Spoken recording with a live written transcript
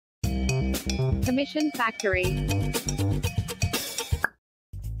Commission Factory.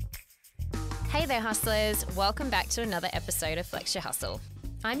 Hey there, hustlers. Welcome back to another episode of Flex Your Hustle.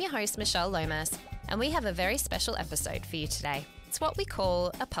 I'm your host, Michelle Lomas, and we have a very special episode for you today. It's what we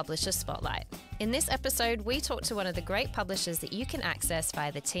call a publisher spotlight. In this episode, we talk to one of the great publishers that you can access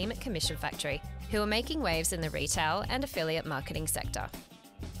via the team at Commission Factory, who are making waves in the retail and affiliate marketing sector.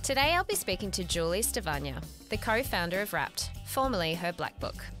 Today, I'll be speaking to Julie Stevanja, the co-founder of Wrapped, formerly Her Black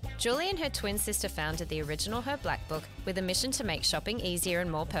Book. Julie and her twin sister founded the original Her Black Book with a mission to make shopping easier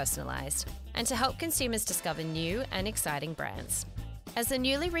and more personalised, and to help consumers discover new and exciting brands. As the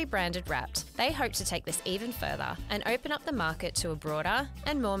newly rebranded Wrapped, they hope to take this even further and open up the market to a broader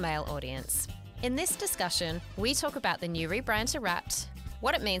and more male audience. In this discussion, we talk about the new rebrand to Wrapped,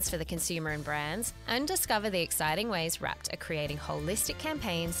 what it means for the consumer and brands, and discover the exciting ways Wrapped are creating holistic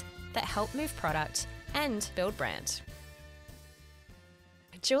campaigns that help move product and build brand.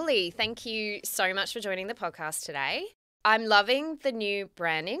 Julie, thank you so much for joining the podcast today. I'm loving the new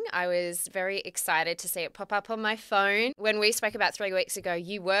branding. I was very excited to see it pop up on my phone. When we spoke about 3 weeks ago,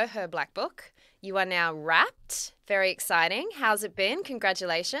 you were Her Black Book. You are now Wrapped. Very exciting. How's it been?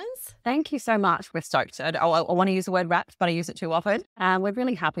 Congratulations. Thank you so much. We're stoked. I want to use the word wrapped, but I use it too often. We're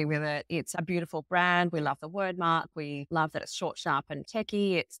really happy with it. It's a beautiful brand. We love the word mark. We love that it's short, sharp and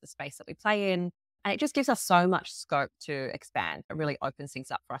techie. It's the space that we play in. And it just gives us so much scope to expand. It really opens things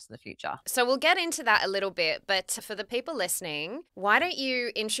up for us in the future. So we'll get into that a little bit. But for the people listening, why don't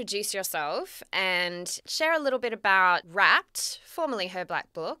you introduce yourself and share a little bit about Wrapped, formerly Her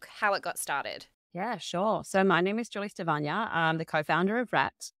Black Book, how it got started? Yeah, sure. So my name is Julie Stevanja. I'm the co-founder of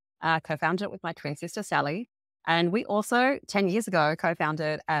Wrapped. Co-founded it with my twin sister, Sally. And we also, 10 years ago,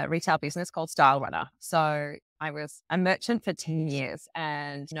 co-founded a retail business called Style Runner. So I was a merchant for 10 years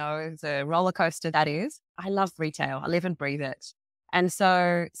and know the roller coaster that is. I love retail. I live and breathe it. And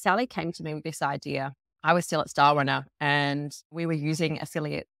so Sally came to me with this idea. I was still at Style Runner and we were using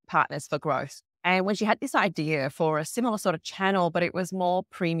affiliate partners for growth. And when she had this idea for a similar sort of channel, but it was more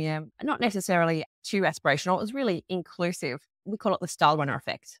premium, not necessarily too aspirational, it was really inclusive. We call it the Style Runner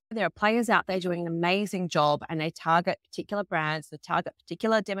effect. There are players out there doing an amazing job and they target particular brands, they target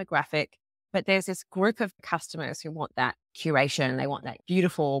particular demographic, but there's this group of customers who want that curation. They want that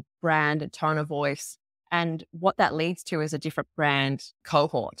beautiful brand and tone of voice. And what that leads to is a different brand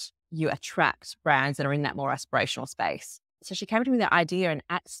cohort. You attract brands that are in that more aspirational space. So she came to me with the idea, and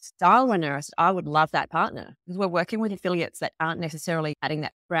at Style Runner, I said, I would love that partner because we're working with affiliates that aren't necessarily adding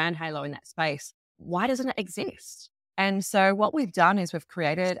that brand halo in that space. Why doesn't it exist? And so what we've done is we've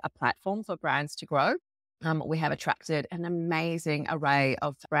created a platform for brands to grow. We have attracted an amazing array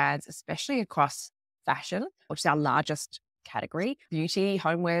of brands, especially across fashion, which is our largest category, beauty,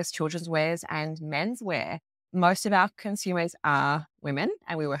 homewares, children's wears, and menswear. Most of our consumers are women,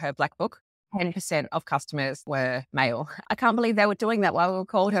 and we were Her Black Book. 10% of customers were male. I can't believe they were doing that while we were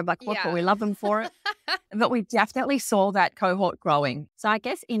called Her Black Book, but we love them for it. But we definitely saw that cohort growing. So I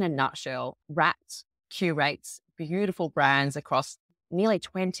guess in a nutshell, Wrapped curates beautiful brands across nearly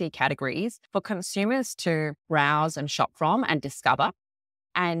 20 categories for consumers to browse and shop from and discover.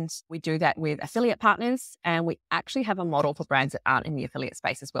 And we do that with affiliate partners. And we actually have a model for brands that aren't in the affiliate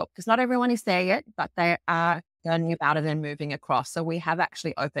space as well, because not everyone is there yet, but they are learning about it and moving across. So we have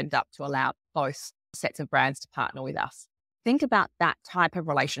actually opened up to allow both sets of brands to partner with us. Think about that type of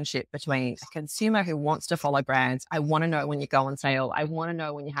relationship between a consumer who wants to follow brands. I want to know when you go on sale. I want to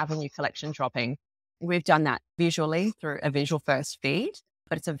know when you have a new collection dropping. We've done that visually through a visual first feed,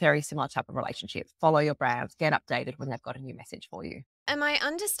 but it's a very similar type of relationship. Follow your brands, get updated when they've got a new message for you. Am I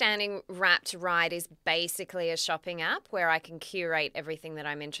understanding Wrapped Right is basically a shopping app where I can curate everything that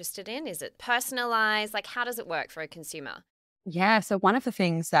I'm interested in? Is it personalized? Like, how does it work for a consumer? Yeah. So one of the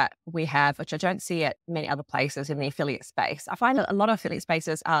things that we have, which I don't see at many other places in the affiliate space, I find that a lot of affiliate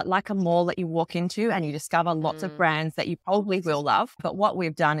spaces are like a mall that you walk into and you discover lots of brands that you probably will love. But what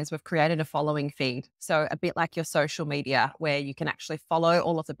we've done is we've created a following feed. So a bit like your social media where you can actually follow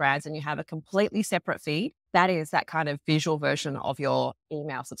all of the brands and you have a completely separate feed. That is that kind of visual version of your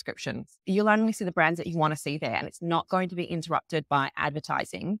email subscriptions. You'll only see the brands that you want to see there, and it's not going to be interrupted by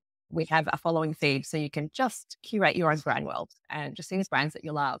advertising. We have a following feed so you can just curate your own brand world and just see the brands that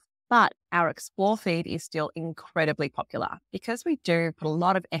you love. But our Explore feed is still incredibly popular because we do put a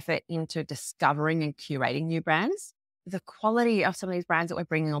lot of effort into discovering and curating new brands. The quality of some of these brands that we're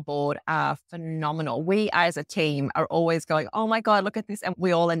bringing on board are phenomenal. We as a team are always going, oh my God, look at this. And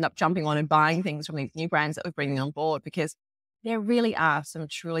we all end up jumping on and buying things from these new brands that we're bringing on board because there really are some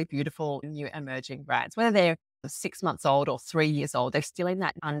truly beautiful new emerging brands, whether they're 6 months old or 3 years old, they're still in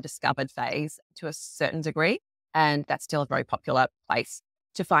that undiscovered phase to a certain degree. And that's still a very popular place.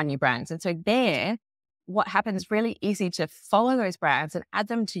 to find new brands. And so there, what happens is really easy to follow those brands and add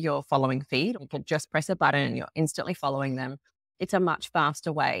them to your following feed. You can just press a button and you're instantly following them. It's a much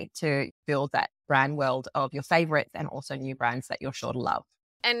faster way to build that brand world of your favorites and also new brands that you're sure to love.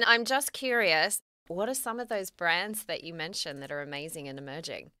 And I'm just curious, what are some of those brands that you mentioned that are amazing and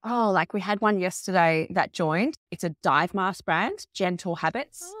emerging? Oh, like we had one yesterday that joined. It's a dive mask brand, Gentle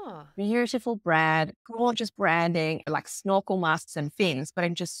Habits. Oh, Beautiful brand, gorgeous branding, like snorkel masks and fins, but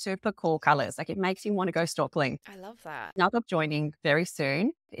in just super cool colors. Like it makes you want to go snorkeling. I love that. Another joining very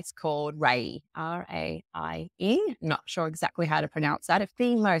soon. It's called Rai, R-A-I-E. Not sure exactly how to pronounce that. It's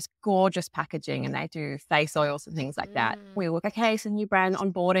the most gorgeous packaging and they do face oils and things like that. We were like, okay, it's a new brand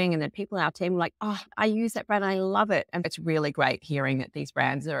onboarding. And then people in our team were like, oh, I use that brand. I love it. And it's really great hearing that these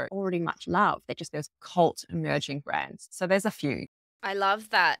brands are already much loved. They're just those cult emerging brands. So there's a few. I love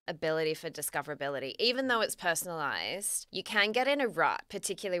that ability for discoverability. Even though it's personalized, you can get in a rut,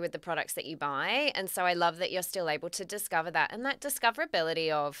 particularly with the products that you buy. And so I love that you're still able to discover that. And that discoverability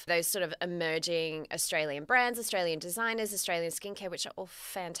of those sort of emerging Australian brands, Australian designers, Australian skincare, which are all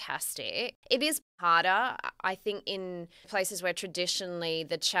fantastic. It is harder, I think, in places where traditionally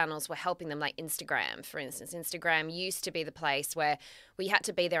the channels were helping them, like Instagram, for instance. Instagram used to be the place where we had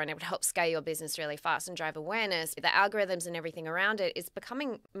to be there and it would help scale your business really fast and drive awareness. The algorithms and everything around it is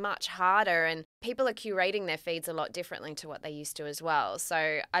becoming much harder and people are curating their feeds a lot differently to what they used to as well.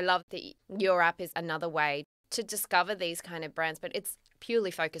 So I love that your app is another way to discover these kind of brands, but it's purely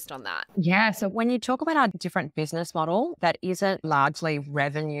focused on that. Yeah. So when you talk about our different business model, that isn't largely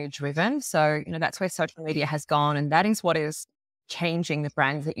revenue driven. So, that's where social media has gone. And that is what is changing the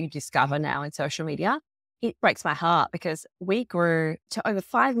brands that you discover now in social media. It breaks my heart because we grew to over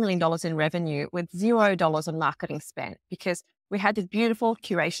 $5 million in revenue with $0 on marketing spent because we had this beautiful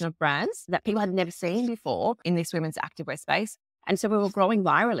curation of brands that people had never seen before in this women's activewear space. And so we were growing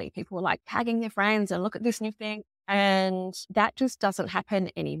virally. People were like tagging their friends and look at this new thing. And that just doesn't happen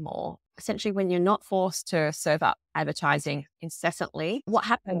anymore. Essentially, when you're not forced to serve up advertising incessantly, what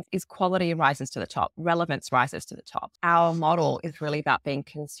happens is quality rises to the top, relevance rises to the top. Our model is really about being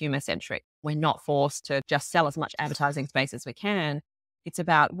consumer centric. We're not forced to just sell as much advertising space as we can. It's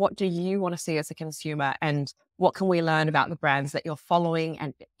about what do you want to see as a consumer and what can we learn about the brands that you're following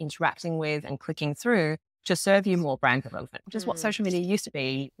and interacting with and clicking through to serve you more brand development, which is what social media used to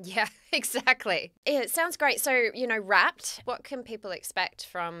be. Yeah, exactly. It sounds great. So, Wrapped, what can people expect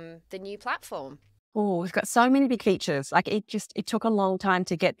from the new platform? Oh, we've got so many big features. Like it took a long time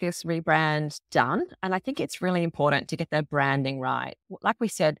to get this rebrand done. And I think it's really important to get the branding right. Like we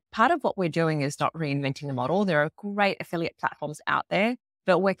said, part of what we're doing is not reinventing the model. There are great affiliate platforms out there,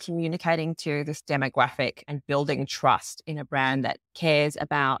 but we're communicating to this demographic and building trust in a brand that cares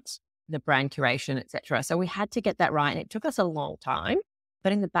about the brand curation, et cetera. So we had to get that right. And it took us a long time,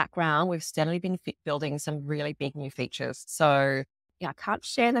 but in the background, we've steadily been building some really big new features. So I can't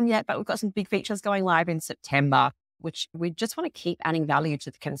share them yet, but we've got some big features going live in September, which we just want to keep adding value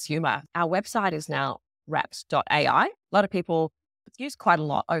to the consumer. Our website is now wrapped.ai. A lot of people use quite a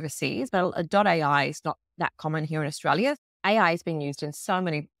lot overseas, but .ai is not that common here in Australia. AI is being used in so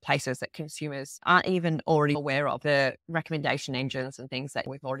many places that consumers aren't even already aware of, the recommendation engines and things that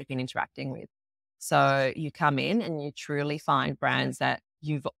we've already been interacting with. So you come in and you truly find brands that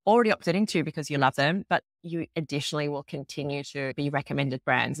you've already opted into because you love them, but you additionally will continue to be recommended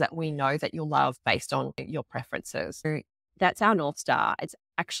brands that we know that you'll love based on your preferences. So that's our North Star. It's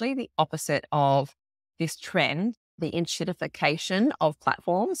actually the opposite of this trend, the enshittification of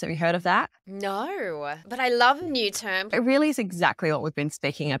platforms. Have you heard of that? No, but I love a new term. It really is exactly what we've been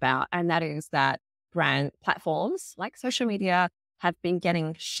speaking about. And that is that brand platforms like social media have been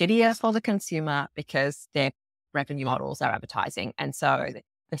getting shittier for the consumer because their revenue models are advertising. And so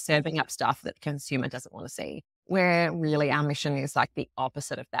they're serving up stuff that the consumer doesn't want to see. Where really our mission is like the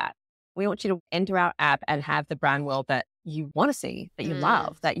opposite of that. We want you to enter our app and have the brand world that you want to see, that you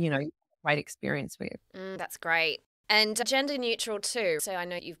love, that, great experience with. That's great. And gender neutral too. So I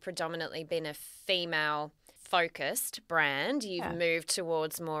know you've predominantly been a female focused brand. You've moved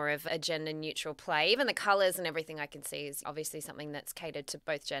towards more of a gender neutral play. Even the colours and everything I can see is obviously something that's catered to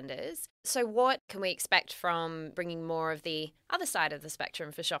both genders. So what can we expect from bringing more of the other side of the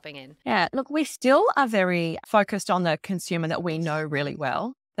spectrum for shopping in? Yeah, look, we still are very focused on the consumer that we know really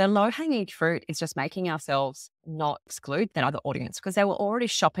well. The low-hanging fruit is just making ourselves not exclude that other audience because they were already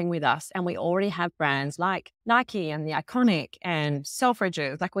shopping with us and we already have brands like Nike and The Iconic and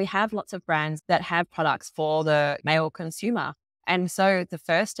Selfridges. Like we have lots of brands that have products for the male consumer. And so the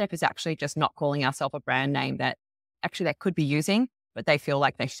first step is actually just not calling ourselves a brand name that actually they could be using, but they feel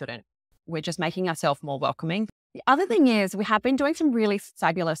like they shouldn't. We're just making ourselves more welcoming. The other thing is we have been doing some really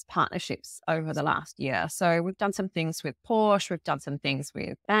fabulous partnerships over the last year. So we've done some things with Porsche, we've done some things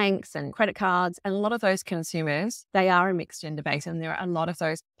with banks and credit cards, and a lot of those consumers, they are a mixed gender base. And there are a lot of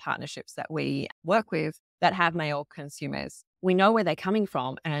those partnerships that we work with that have male consumers. We know where they're coming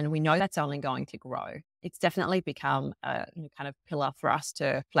from and we know that's only going to grow. It's definitely become a kind of pillar for us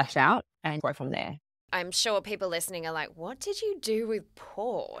to flesh out and grow from there. I'm sure people listening are like, what did you do with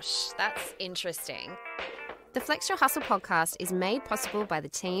Porsche? That's interesting. The Flex Your Hustle podcast is made possible by the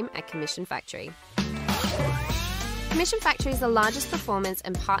team at Commission Factory. Commission Factory is the largest performance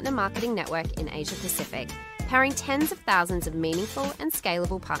and partner marketing network in Asia Pacific, powering tens of thousands of meaningful and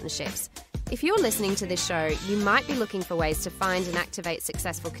scalable partnerships. If you're listening to this show, you might be looking for ways to find and activate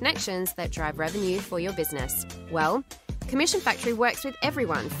successful connections that drive revenue for your business. Well, Commission Factory works with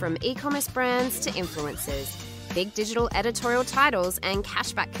everyone from e-commerce brands to influencers, big digital editorial titles and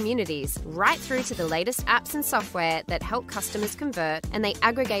cashback communities, right through to the latest apps and software that help customers convert, and they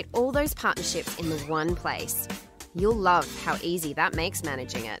aggregate all those partnerships in the one place. You'll love how easy that makes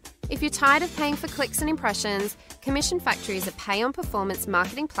managing it. If you're tired of paying for clicks and impressions, Commission Factory is a pay-on-performance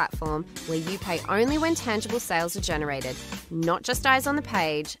marketing platform where you pay only when tangible sales are generated, not just eyes on the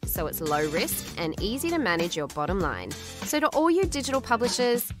page, so it's low risk and easy to manage your bottom line. So to all you digital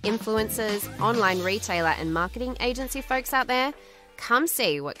publishers, influencers, online retailer and marketing agency folks out there, come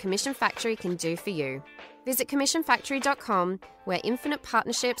see what Commission Factory can do for you. Visit commissionfactory.com, where infinite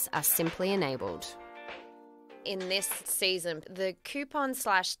partnerships are simply enabled. In this season, the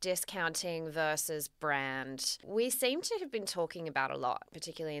coupon/discounting versus brand, we seem to have been talking about a lot,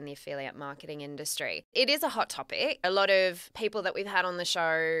 particularly in the affiliate marketing industry. It is a hot topic. A lot of people that we've had on the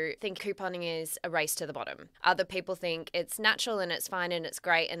show think couponing is a race to the bottom. Other people think it's natural and it's fine and it's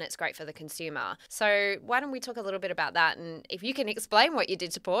great for the consumer. So why don't we talk a little bit about that? And if you can explain what you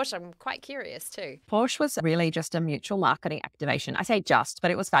did to Porsche, I'm quite curious too. Porsche was really just a mutual marketing activation. I say just, but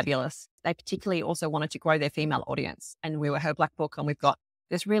it was fabulous. They particularly also wanted to grow their female audience. And we were her black book, and we've got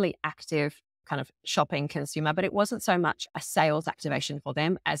this really active kind of shopping consumer, but it wasn't so much a sales activation for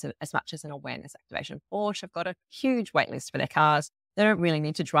them as much as an awareness activation. Porsche have got a huge wait list for their cars. They don't really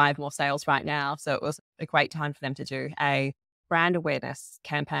need to drive more sales right now. So it was a great time for them to do a brand awareness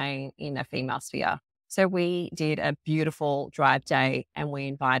campaign in a female sphere. So we did a beautiful drive day and we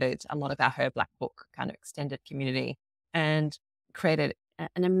invited a lot of our Her Black Book kind of extended community and created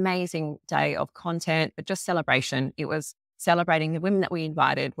an amazing day of content, but just celebration. It was celebrating the women that we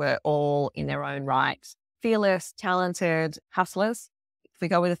invited were all in their own right, fearless, talented hustlers. If we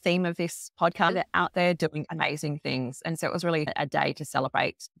go with the theme of this podcast, they're out there doing amazing things. And so it was really a day to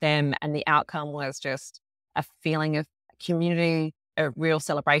celebrate them. And the outcome was just a feeling of community, a real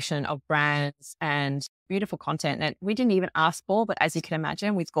celebration of brands and beautiful content that we didn't even ask for. But as you can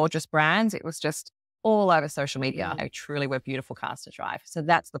imagine, with gorgeous brands, it was just all over social media. They truly were beautiful cars to drive. So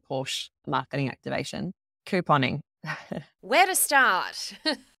that's the Porsche marketing activation. Couponing. Where to start?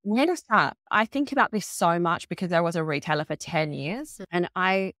 Where to start? I think about this so much because I was a retailer for 10 years and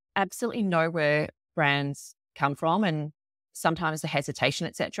I absolutely know where brands come from and sometimes the hesitation,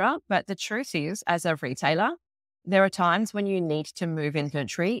 etc. But the truth is, as a retailer, there are times when you need to move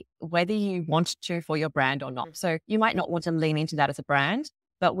inventory, whether you want to for your brand or not. So you might not want to lean into that as a brand,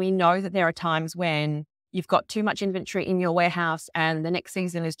 but we know that there are times when you've got too much inventory in your warehouse and the next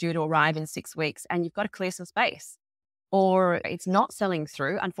season is due to arrive in 6 weeks and you've got to clear some space. Or it's not selling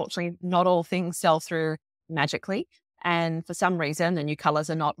through. Unfortunately, not all things sell through magically. And for some reason, the new colors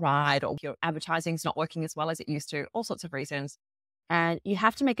are not right or your advertising is not working as well as it used to, all sorts of reasons. And you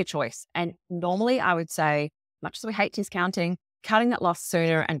have to make a choice. And normally I would say, much as we hate discounting, cutting that loss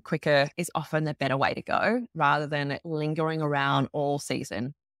sooner and quicker is often the better way to go rather than lingering around all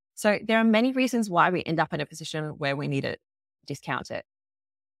season. So there are many reasons why we end up in a position where we need to discount it.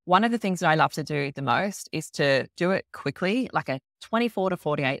 One of the things that I love to do the most is to do it quickly, like a 24 to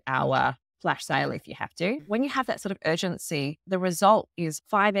 48 hour flash sale if you have to. When you have that sort of urgency, the result is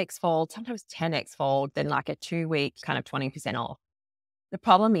 5x fold, sometimes 10x fold, then like a 2-week kind of 20% off. The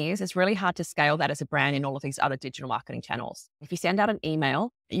problem is it's really hard to scale that as a brand in all of these other digital marketing channels. If you send out an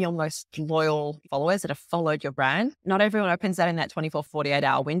email, your most loyal followers that have followed your brand, not everyone opens that in that 24, 48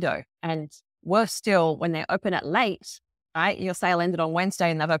 hour window. And worse still, when they open it late, right? Your sale ended on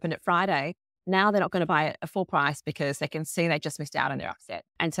Wednesday and they've opened it Friday. Now they're not going to buy it at full price because they can see they just missed out and they're upset.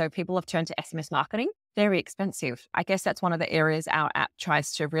 And so people have turned to SMS marketing. Very expensive. I guess that's one of the areas our app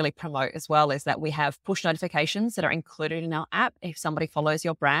tries to really promote as well, is that we have push notifications that are included in our app. If somebody follows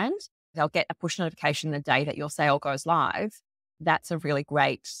your brand, they'll get a push notification the day that your sale goes live. That's a really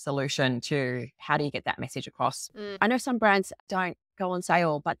great solution to how do you get that message across. I know some brands don't go on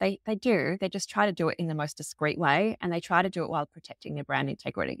sale, but they do. They just try to do it in the most discreet way, and they try to do it while protecting their brand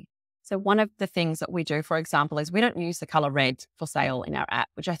integrity. So one of the things that we do, for example, is we don't use the color red for sale in our app,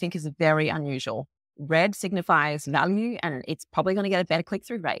 which I think is very unusual. Red signifies value and it's probably going to get a better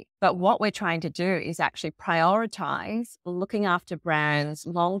click-through rate. But what we're trying to do is actually prioritize looking after brands'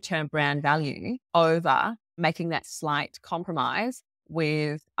 long-term brand value over making that slight compromise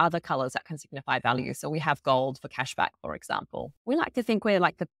with other colors that can signify value. So we have gold for cashback, for example. We like to think we're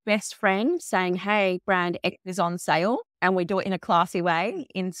like the best friend saying, hey, brand X is on sale, and we do it in a classy way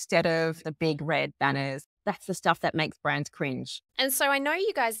instead of the big red banners. That's the stuff that makes brands cringe. And so I know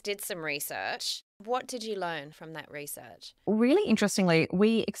you guys did some research. What did you learn from that research? Really interestingly,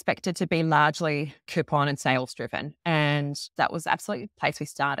 we expected to be largely coupon and sales driven. And that was absolutely the place we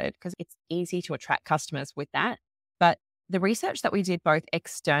started because it's easy to attract customers with that. But the research that we did both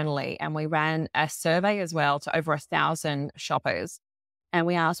externally, and we ran a survey as well to over 1,000 shoppers. And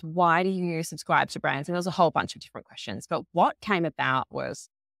we asked, why do you subscribe to brands? And there was a whole bunch of different questions. But what came about was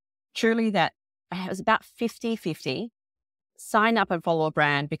truly that it was about 50-50 sign up and follow a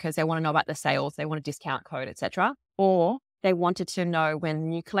brand because they want to know about the sales, they want a discount code, etc. Or they wanted to know when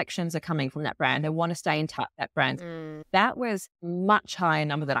new collections are coming from that brand. They want to stay in touch with that brand. That was much higher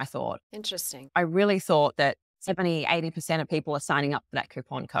number than I thought. Interesting. I really thought that 70-80% of people are signing up for that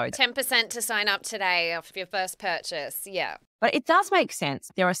coupon code. 10% to sign up today off your first purchase. Yeah. But it does make sense.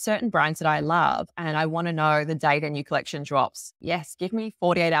 There are certain brands that I love and I want to know the day their new collection drops. Yes, give me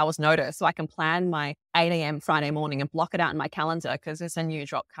 48 hours notice so I can plan my 8 a.m. Friday morning and block it out in my calendar because there's a new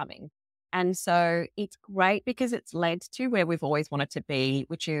drop coming. And so it's great because it's led to where we've always wanted to be,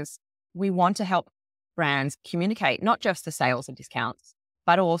 which is we want to help brands communicate not just the sales and discounts,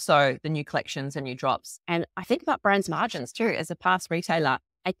 but also the new collections and new drops. And I think about brands' margins too. As a past retailer,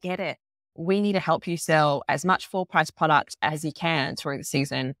 I get it. We need to help you sell as much full price product as you can through the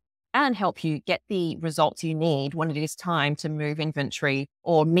season and help you get the results you need when it is time to move inventory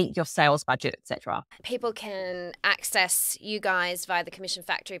or meet your sales budget, etc. People can access you guys via the Commission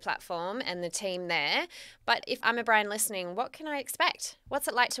Factory platform and the team there. But if I'm a brand listening, what can I expect? What's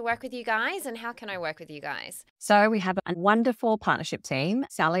it like to work with you guys and how can I work with you guys? So we have a wonderful partnership team.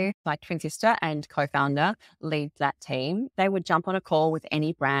 Sally, my twin sister and co-founder, leads that team. They would jump on a call with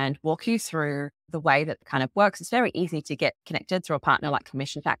any brand, walk you through the way that kind of works. It's very easy to get connected through a partner like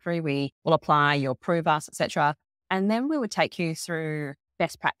Commission Factory. We will apply, you'll approve us, etc. And then we would take you through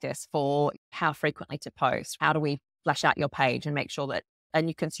best practice for how frequently to post. How do we flash out your page and make sure that a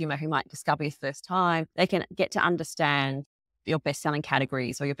new consumer who might discover you for the first time, they can get to understand your best-selling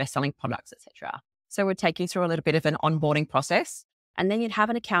categories or your best-selling products, etc. So we'd take you through a little bit of an onboarding process. And then you'd have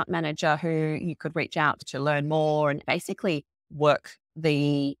an account manager who you could reach out to learn more and basically work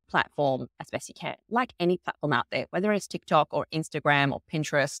the platform as best you can. Like any platform out there, whether it's TikTok or Instagram or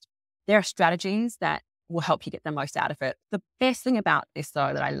Pinterest, there are strategies that will help you get the most out of it. The best thing about this,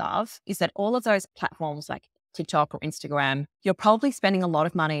 though, that I love is that all of those platforms like TikTok or Instagram, you're probably spending a lot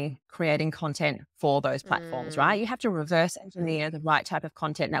of money creating content for those platforms, right? You have to reverse engineer the right type of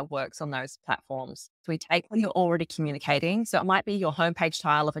content that works on those platforms. So we take what you're already communicating. So it might be your homepage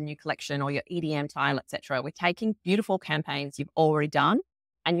tile of a new collection or your EDM tile, etc. We're taking beautiful campaigns you've already done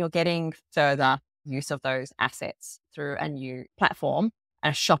and you're getting further use of those assets through a new platform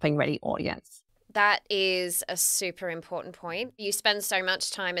and a shopping ready audience. That is a super important point. You spend so much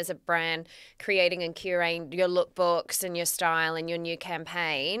time as a brand creating and curating your lookbooks and your style and your new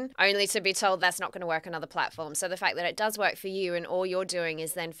campaign, only to be told that's not going to work on other platforms. So the fact that it does work for you and all you're doing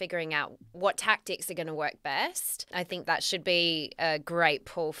is then figuring out what tactics are going to work best, I think that should be a great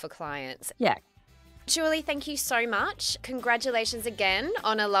pull for clients. Yeah. Julie, thank you so much. Congratulations again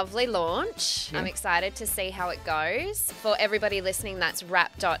on a lovely launch. Yeah. I'm excited to see how it goes. For everybody listening, that's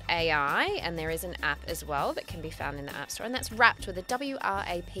wrap.ai, and there is an app as well that can be found in the App Store, and that's Wrapped with a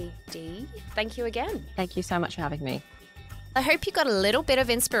WRAPD. Thank you again. Thank you so much for having me. I hope you got a little bit of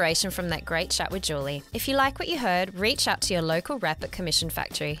inspiration from that great chat with Julie. If you like what you heard, reach out to your local rep at Commission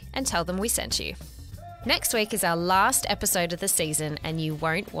Factory and tell them we sent you. Next week is our last episode of the season, and you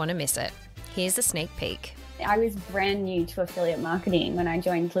won't want to miss it. Here's a sneak peek. I was brand new to affiliate marketing when I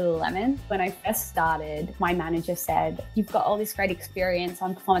joined Lululemon. When I first started, my manager said, "You've got all this great experience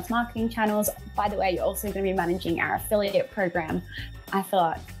on performance marketing channels. By the way, you're also going to be managing our affiliate program." I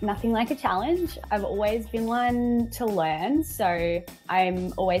thought, nothing like a challenge. I've always been one to learn, so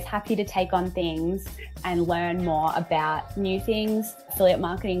I'm always happy to take on things and learn more about new things. Affiliate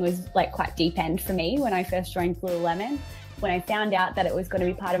marketing was like quite deep end for me when I first joined Lululemon. When I found out that it was going to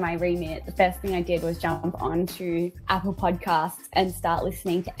be part of my remit, the first thing I did was jump onto Apple Podcasts and start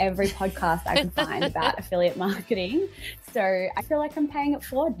listening to every podcast I could find about affiliate marketing. So I feel like I'm paying it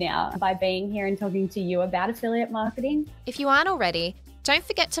forward now by being here and talking to you about affiliate marketing. If you aren't already, don't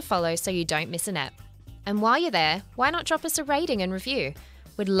forget to follow so you don't miss an ep. And while you're there, why not drop us a rating and review?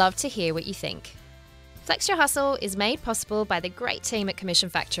 We'd love to hear what you think. Flex Your Hustle is made possible by the great team at Commission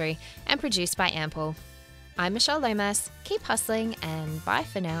Factory and produced by Ample. I'm Michelle Lomas. Keep hustling and bye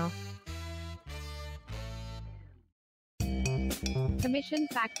for now. Commission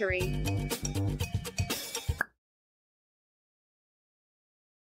Factory.